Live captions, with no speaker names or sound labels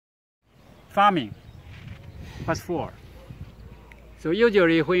farming. What for? So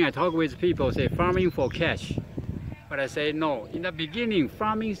usually when I talk with people, say farming for cash. But I say no. In the beginning,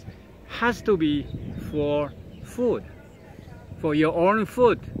 farming has to be for food, for your own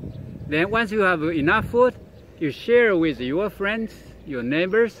food. Then once you have enough food, you share with your friends, your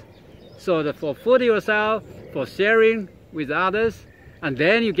neighbors. So that for food yourself, for sharing with others, and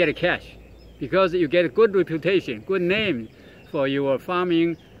then you get cash. Because you get a good reputation, good name for your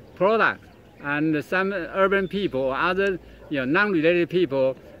farming product. And some urban people or other non-related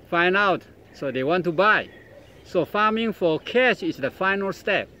people find out, so they want to buy. So farming for cash is the final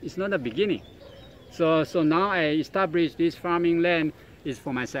step. It's not the beginning. So now I established this farming land is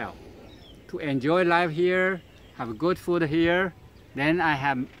for myself. To enjoy life here, have good food here, then I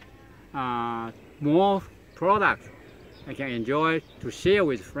have more products I can enjoy to share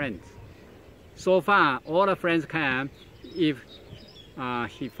with friends. So far, all the friends can, if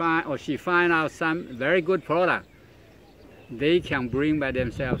he find out some very good product, they can bring by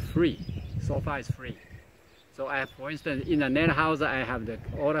themselves free. So far it's free. So I have, for instance, in the net house, I have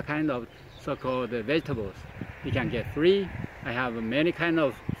all the kind of so-called vegetables. You can get free. I have many kind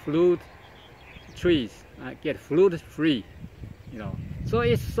of fruit trees. I get fruit free, So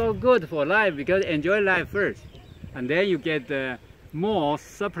it's so good for life because enjoy life first. And then you get more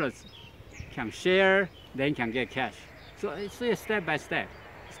surplus, can share, then can get cash. So it's step by step.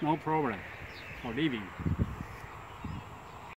 It's no problem for living.